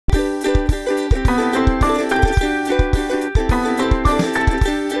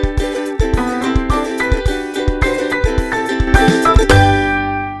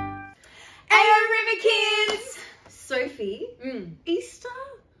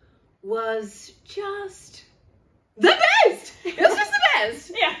was just the best. It was just the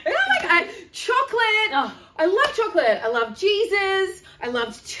best. Yeah. You know, like chocolate. Oh. I love chocolate. I love Jesus. I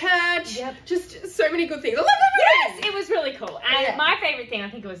loved church. Yep. Just so many good things. I love everything. Yes, it was really cool. And Yeah. my favourite thing, I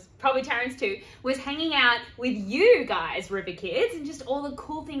think it was probably Taryn's too, was hanging out with you guys, River Kids, and just all the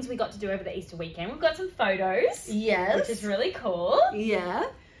cool things we got to do over the Easter weekend. We've got some photos, Yes. which is really cool. Yeah.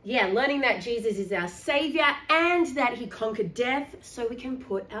 Yeah, learning that Jesus is our Savior and that He conquered death so we can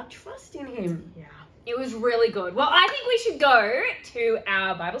put our trust in Him. Yeah. It was really good. Well, I think we should go to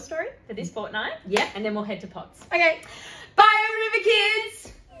our Bible story for this fortnight. Yeah. And then we'll head to Pots. Okay. Bye, River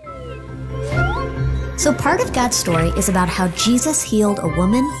Kids. So part of God's story is about how Jesus healed a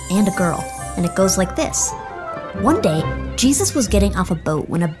woman and a girl, and it goes like this. One day, Jesus was getting off a boat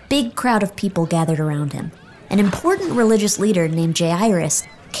when a big crowd of people gathered around him. An important religious leader named Jairus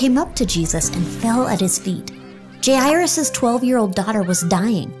came up to Jesus and fell at his feet. Jairus' 12-year-old daughter was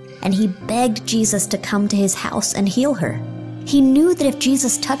dying, and he begged Jesus to come to his house and heal her. He knew that if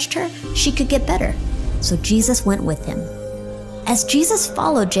Jesus touched her, she could get better, so Jesus went with him. As Jesus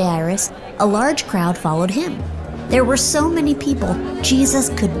followed Jairus, a large crowd followed him. There were so many people, Jesus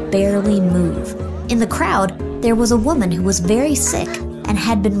could barely move. In the crowd, there was a woman who was very sick and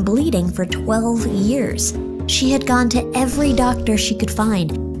had been bleeding for 12 years. She had gone to every doctor she could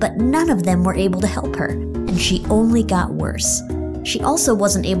find, but none of them were able to help her, and she only got worse. She also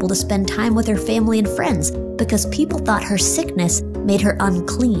wasn't able to spend time with her family and friends because people thought her sickness made her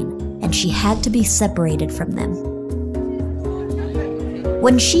unclean, and she had to be separated from them.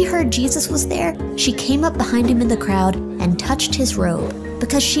 When she heard Jesus was there, she came up behind him in the crowd and touched his robe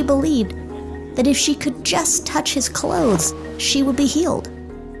because she believed that if she could just touch his clothes, she would be healed.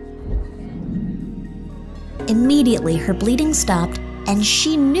 Immediately, her bleeding stopped and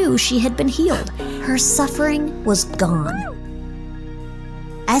she knew she had been healed. Her suffering was gone.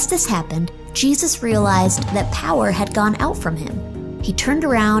 As this happened, Jesus realized that power had gone out from him. He turned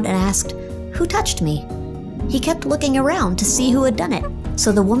around and asked, "Who touched me?" He kept looking around to see who had done it.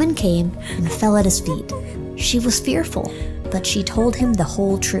 So the woman came and fell at his feet. She was fearful, but she told him the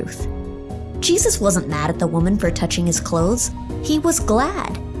whole truth. Jesus wasn't mad at the woman for touching his clothes. He was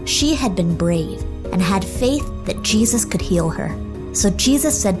glad. She had been brave and had faith that Jesus could heal her. So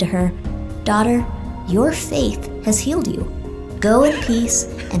Jesus said to her, "Daughter, your faith has healed you. Go in peace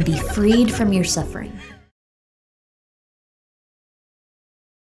and be freed from your suffering."